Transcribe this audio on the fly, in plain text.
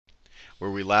where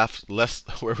we left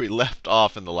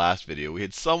off in the last video. We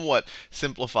had somewhat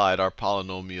simplified our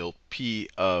polynomial p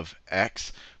of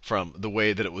x from the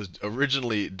way that it was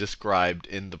originally described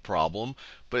in the problem,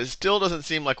 but it still doesn't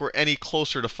seem like we're any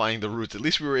closer to finding the roots. At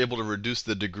least we were able to reduce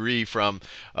the degree from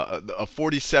a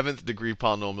 47th degree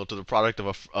polynomial to the product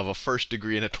of a first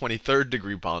degree and a 23rd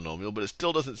degree polynomial, but it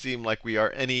still doesn't seem like we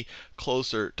are any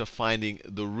closer to finding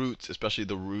the roots, especially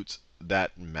the roots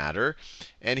that matter.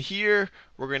 And here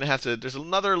we're going to have to, there's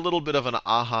another little bit of an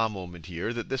aha moment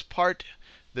here, that this part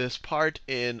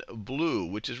in blue,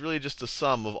 which is really just the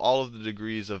sum of all of the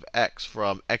degrees of x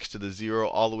from x to the 0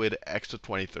 all the way to x to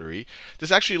 23.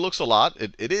 This actually looks a lot,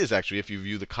 it is actually, if you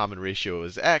view the common ratio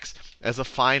as x, as a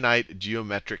finite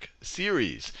geometric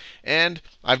series. And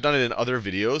I've done it in other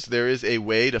videos. There is a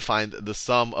way to find the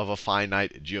sum of a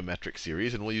finite geometric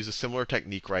series, and we'll use a similar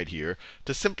technique right here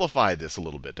to simplify this a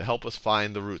little bit, to help us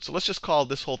find the root. So let's just call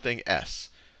this whole thing s.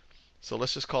 So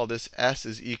let's just call this s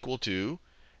is equal to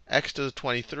x to the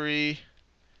 23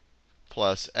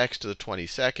 plus x to the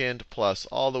 22nd plus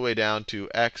all the way down to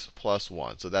x plus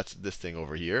 1. So that's this thing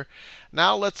over here.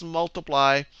 Now let's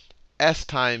multiply s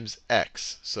times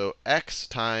x. So x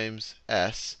times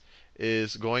s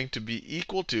is going to be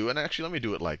equal to, and actually let me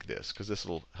do it like this, because this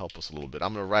will help us a little bit.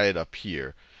 I'm going to write it up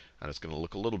here, and it's going to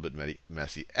look a little bit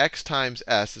messy. X times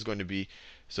s is going to be,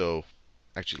 so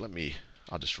actually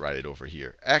I'll just write it over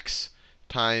here. X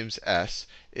times s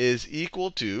is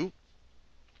equal to,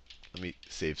 let me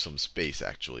save some space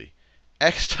actually.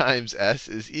 X times s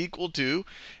is equal to,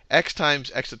 x times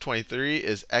x to the 23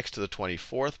 is x to the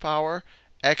 24th power.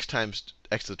 X times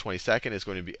x to the 22nd is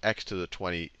going to be x to the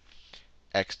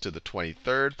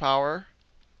 23rd power.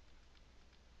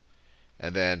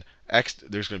 And then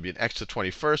there's going to be an x to the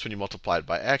 21st. When you multiply it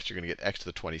by x, you're going to get x to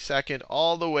the 22nd,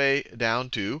 all the way down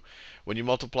to, when you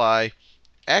multiply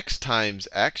x times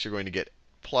x, you're going to get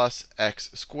plus x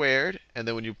squared. And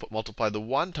then when you multiply the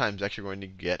 1 times x, you're going to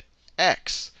get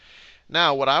x.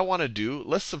 Now, what I want to do,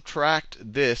 let's subtract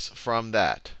this from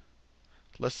that.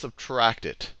 Let's subtract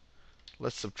it.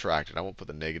 Let's subtract it. I won't put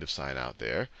the negative sign out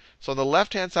there. So on the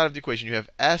left-hand side of the equation, you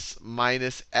have s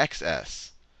minus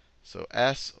xs. So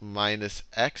s minus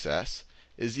xs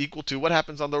is equal to, what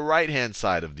happens on the right-hand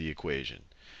side of the equation?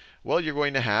 Well, you're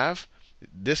going to have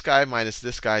this guy minus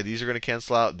this guy. These are going to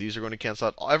cancel out. These are going to cancel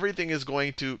out. Everything is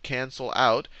going to cancel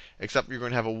out, except you're going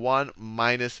to have a 1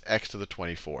 minus x to the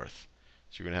 24th.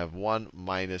 So you're going to have 1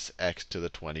 minus x to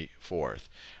the 24th.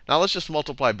 Now let's just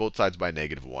multiply both sides by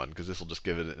 -1, because this will just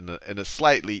give it in a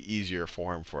slightly easier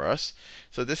form for us.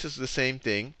 So this is the same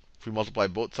thing. If we multiply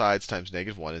both sides times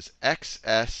 -1, is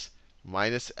xs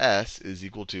minus s is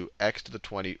equal to x to the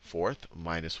 24th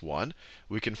minus 1.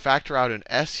 We can factor out an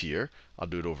s here. I'll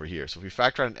do it over here. So if we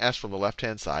factor out an s from the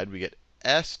left-hand side, we get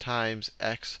s times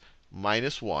x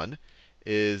minus 1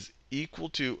 is equal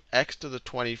to x to the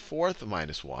 24th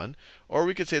minus 1. Or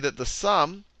we could say that the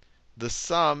sum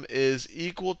is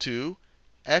equal to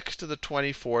x to the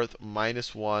 24th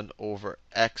minus 1 over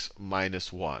x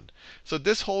minus 1. So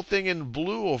this whole thing in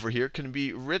blue over here can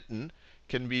be rewritten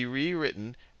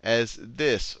as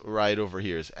this right over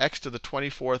here, is x to the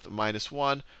 24th minus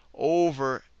 1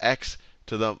 over x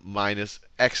to the minus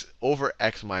x over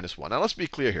x minus 1. Now let's be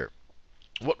clear here.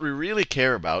 What we really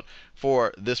care about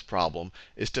for this problem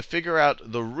is to figure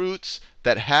out the roots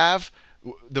that have,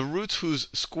 the roots whose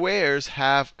squares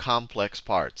have complex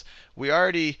parts. We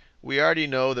already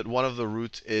know that one of the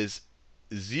roots is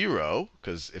 0,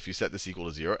 because if you set this equal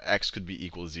to 0, x could be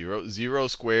equal to 0. 0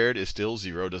 squared is still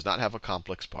 0, does not have a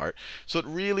complex part. So it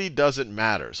really doesn't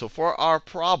matter. So for our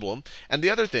problem, and the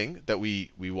other thing that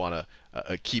we want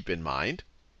to keep in mind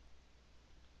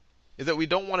is that we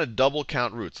don't want to double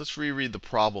count roots. Let's reread the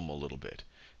problem a little bit.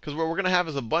 Because what we're going to have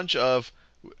is a bunch of,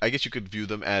 I guess you could view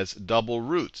them as double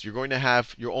roots. You're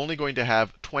only going to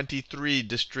have 23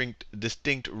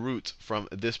 distinct roots from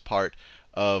this part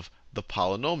of the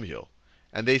polynomial.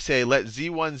 And they say let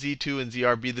z1, z2, and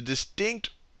zr be the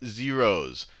distinct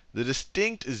zeros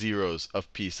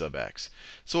of p sub x.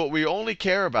 So what we only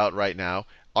care about right now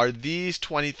are these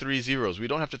 23 zeros. We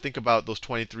don't have to think about those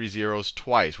 23 zeros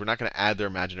twice. We're not going to add their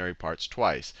imaginary parts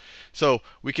twice. So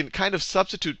we can kind of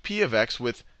substitute p of x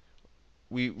with,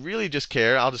 we really just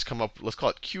care, I'll just come up, let's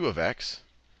call it q of x.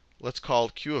 Let's call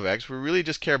q of x. We really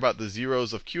just care about the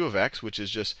zeros of q of x, which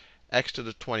is just x to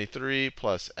the 23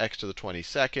 plus x to the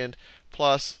 22nd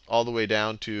plus all the way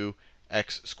down to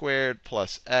x squared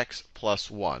plus x plus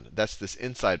 1. That's this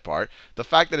inside part. The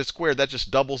fact that it's squared, that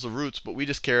just doubles the roots, but we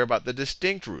just care about the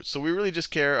distinct roots. So we really just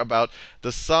care about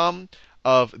the sum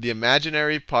of the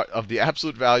imaginary part of the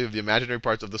absolute value of the imaginary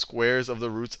parts of the squares of the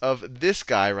roots of this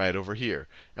guy right over here.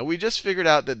 And we just figured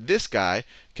out that this guy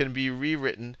can be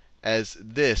rewritten as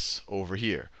this over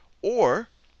here. Or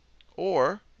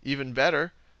even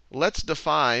better, let's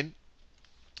define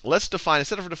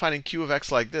instead of defining q of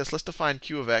x like this, let's define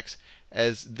q of x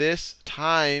as this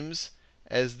times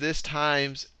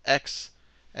x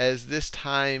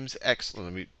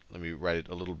let me write it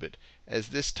a little bit, as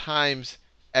this times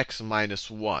x minus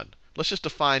 1. Let's just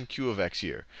define q of x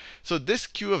here. So this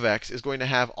q of x is going to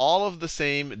have all of the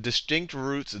same distinct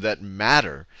roots that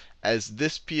matter as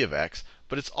this p of x,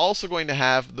 but it's also going to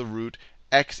have the root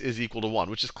x is equal to 1,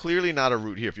 which is clearly not a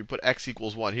root here. If you put x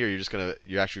equals 1 here,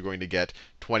 you're actually going to get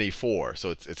 24. So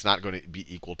it's not going to be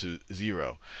equal to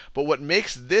 0. But what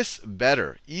makes this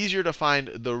better, easier to find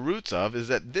the roots of, is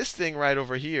that this thing right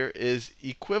over here is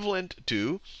equivalent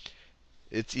to,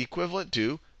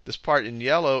 this part in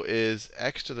yellow is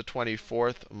x to the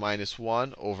 24th minus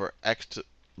 1 over x to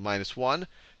minus 1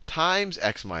 times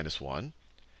x minus 1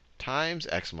 times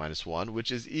x minus 1,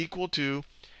 which is equal to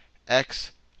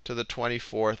x to the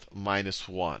 24th minus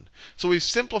 1. So we've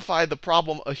simplified the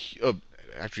problem a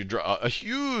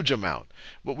huge amount.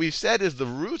 What we've said is the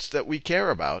roots that we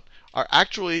care about are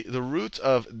actually the roots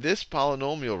of this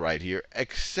polynomial right here,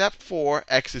 except for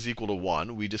x is equal to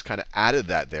 1. We just kind of added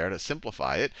that there to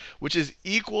simplify it, which is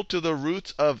equal to the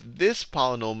roots of this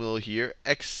polynomial here,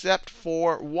 except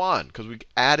for 1, because we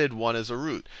added 1 as a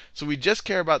root. So we just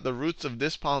care about the roots of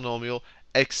this polynomial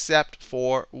except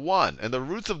for 1. And the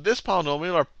roots of this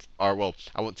polynomial are well,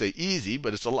 I won't say easy,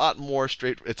 but it's a lot more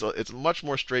it's much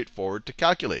more straightforward to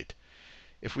calculate.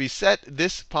 If we set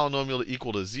this polynomial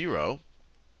equal to 0,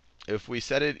 if we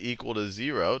set it equal to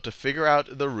 0, to figure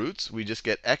out the roots, we just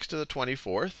get x to the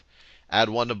 24th, add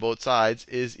 1 to both sides,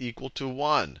 is equal to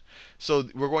 1. So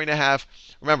we're going to have,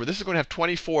 remember, this is going to have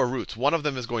 24 roots. One of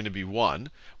them is going to be 1.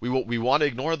 We want to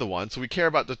ignore the 1, so we care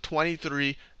about the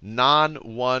 23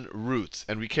 non-1 roots.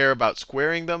 And we care about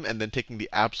squaring them and then taking the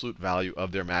absolute value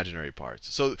of their imaginary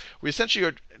parts. So we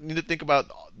essentially need to think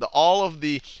about all of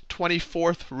the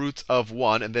 24th roots of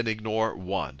 1 and then ignore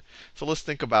 1. So let's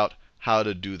think about how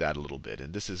to do that a little bit.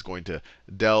 And this is going to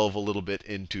delve a little bit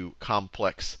into the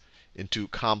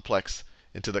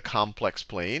complex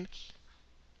plane.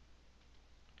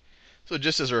 So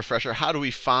just as a refresher, how do we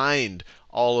find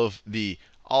all of the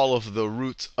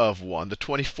roots of 1, the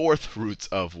 24th roots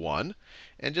of 1?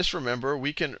 And just remember,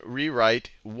 we can rewrite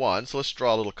 1. So let's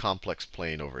draw a little complex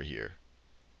plane over here.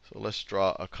 So let's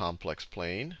draw a complex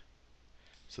plane.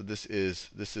 So this is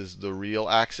the real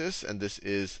axis, and this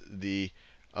is the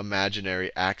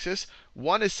imaginary axis.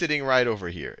 1 is sitting right over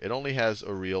here. It only has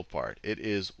a real part. It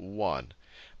is 1.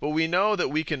 But we know that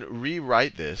we can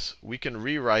rewrite this. We can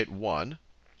rewrite 1.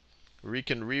 We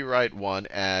can rewrite 1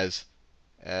 as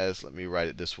let me write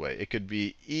it this way. It could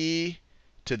be e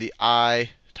to the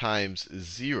I times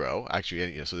 0.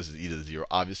 Actually, so this is e to the 0,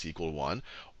 obviously equal to 1.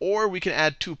 Or we can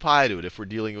add 2 pi to it if we're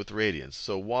dealing with radians.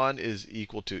 So 1 is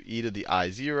equal to e to the I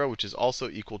 0, which is also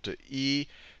equal to e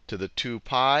to the 2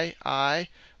 pi I.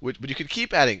 But you can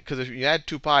keep adding, because if you add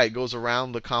 2 pi, it goes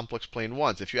around the complex plane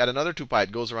once. If you add another 2 pi,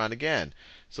 it goes around again.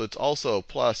 So it's also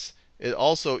plus, it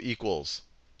also equals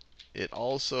e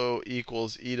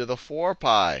to the 4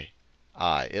 pi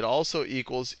I. It also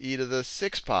equals e to the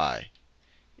 6 pi.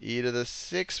 E to the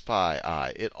 6 pi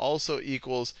I. It also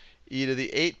equals e to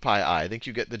the 8 pi I. I think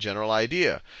you get the general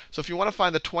idea. So if you want to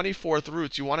find the 24th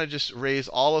roots, you want to just raise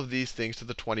all of these things to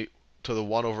the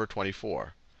 1 over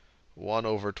 24. 1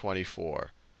 over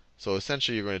 24. So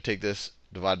essentially, you're going to take this,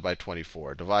 divide by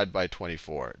 24, divide by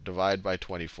 24, divide by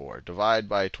 24, divide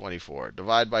by 24,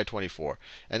 divide by 24,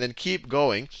 and then keep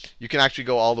going. You can actually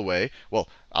go all the way. Well,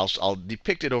 I'll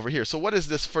depict it over here. So what is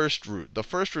this first root? The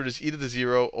first root is e to the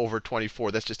 0 over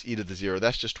 24. That's just e to the 0.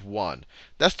 That's just 1.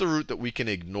 That's the root that we can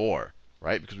ignore,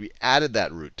 right? Because we added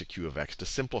that root to q of x to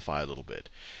simplify a little bit.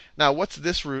 Now, what's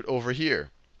this root over here?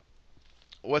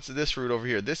 What's this root over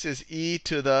here? This is e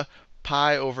to the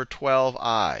pi over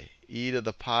 12i. E to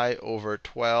the pi over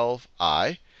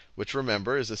 12i, which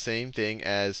remember is the same thing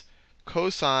as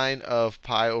cosine of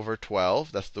pi over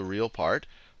 12, that's the real part,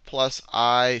 plus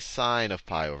I sine of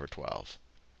pi over 12.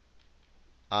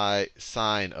 I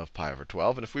sine of pi over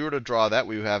 12. And if we were to draw that,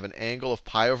 we would have an angle of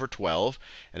pi over 12.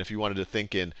 And if you wanted to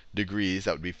think in degrees,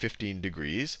 that would be 15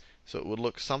 degrees. So it would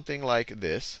look something like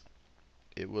this.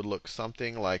 It would look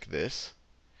something like this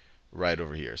right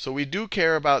over here. So we do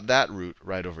care about that root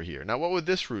right over here. Now, what would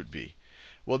this root be?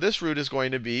 Well, this root is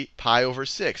going to be pi over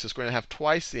 6. It's going to have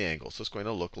twice the angle. So it's going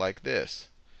to look like this.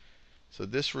 So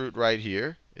this root right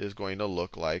here is going to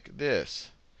look like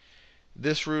this.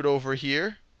 this root over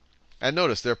here. And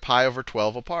notice they're pi over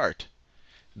 12 apart.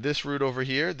 This root over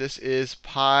here, this is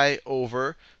pi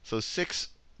over, so 6,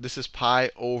 this is pi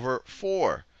over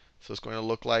 4. So it's going to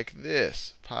look like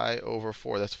this, pi over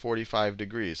 4. That's 45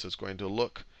 degrees. So it's going to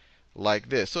look like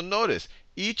this. So notice,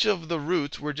 each of the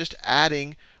roots we're just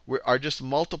adding are just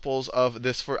multiples of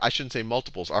this. I shouldn't say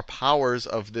multiples, are powers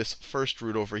of this first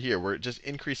root over here. We're just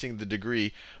increasing the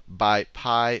degree by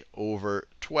pi over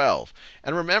 12.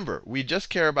 And remember, we just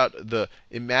care about the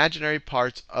imaginary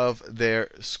parts of their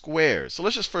squares. So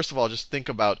let's just first of all just think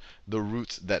about the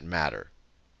roots that matter.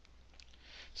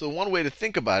 So one way to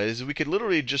think about it is we could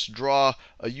literally just draw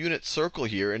a unit circle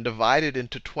here and divide it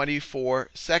into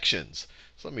 24 sections.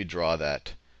 So let me draw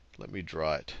that. Let me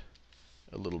draw it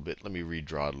a little bit. Let me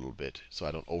redraw it a little bit so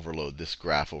I don't overload this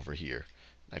graph over here.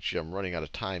 Actually, I'm running out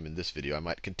of time in this video. I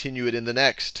might continue it in the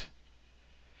next.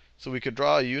 So we could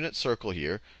draw a unit circle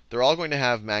here. They're all going to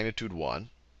have magnitude 1.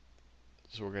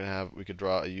 So we could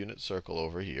draw a unit circle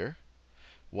over here.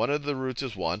 One of the roots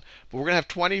is 1, but we're going to have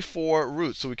 24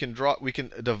 roots. So we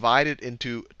can divide it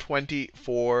into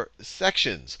 24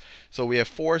 sections. So we have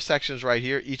 4 sections right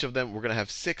here. Each of them, we're going to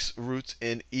have 6 roots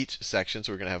in each section.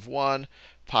 So we're going to have 1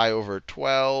 pi over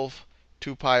 12,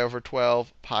 2 pi over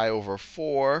 12, pi over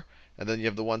 4, and then you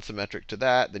have the one symmetric to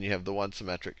that. Then you have the one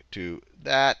symmetric to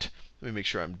that. Let me make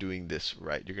sure I'm doing this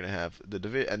right. You're going to have the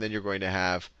division, and then you're going to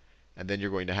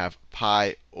have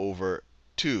pi over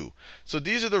 2. So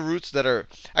these are the roots that are,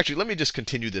 actually, let me just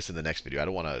continue this in the next video. I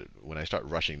don't want to, when I start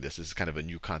rushing this is kind of a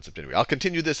new concept anyway. I'll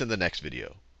continue this in the next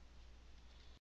video.